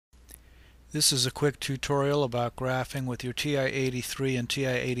This is a quick tutorial about graphing with your TI-83 and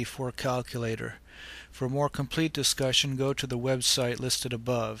TI-84 calculator. For a more complete discussion, go to the website listed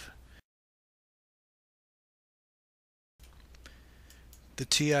above. The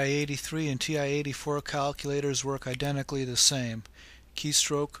TI-83 and TI-84 calculators work identically the same,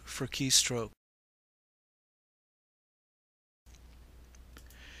 keystroke for keystroke.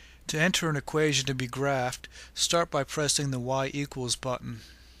 To enter an equation to be graphed, start by pressing the Y equals button.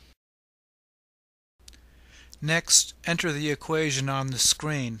 Next, enter the equation on the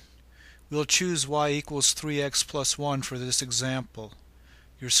screen. We'll choose y equals 3x plus 1 for this example.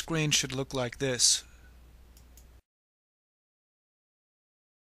 Your screen should look like this.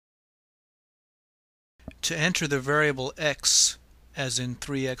 To enter the variable x, as in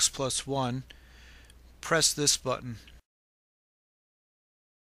 3x plus 1, press this button.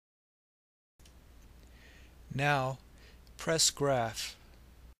 Now, press Graph.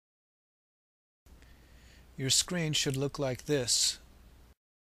 Your screen should look like this.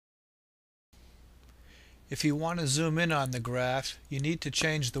 If you want to zoom in on the graph, you need to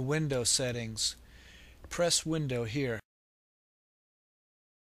change the window settings. Press Window here.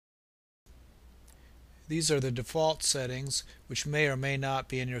 These are the default settings, which may or may not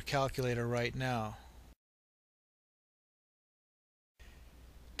be in your calculator right now.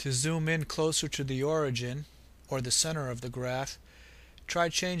 To zoom in closer to the origin, or the center of the graph, try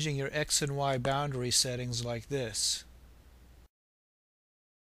changing your X and Y boundary settings like this.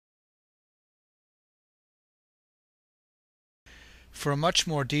 For a much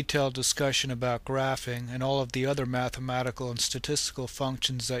more detailed discussion about graphing and all of the other mathematical and statistical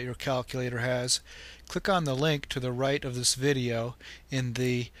functions that your calculator has, click on the link to the right of this video in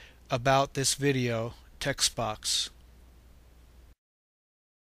the About This Video text box.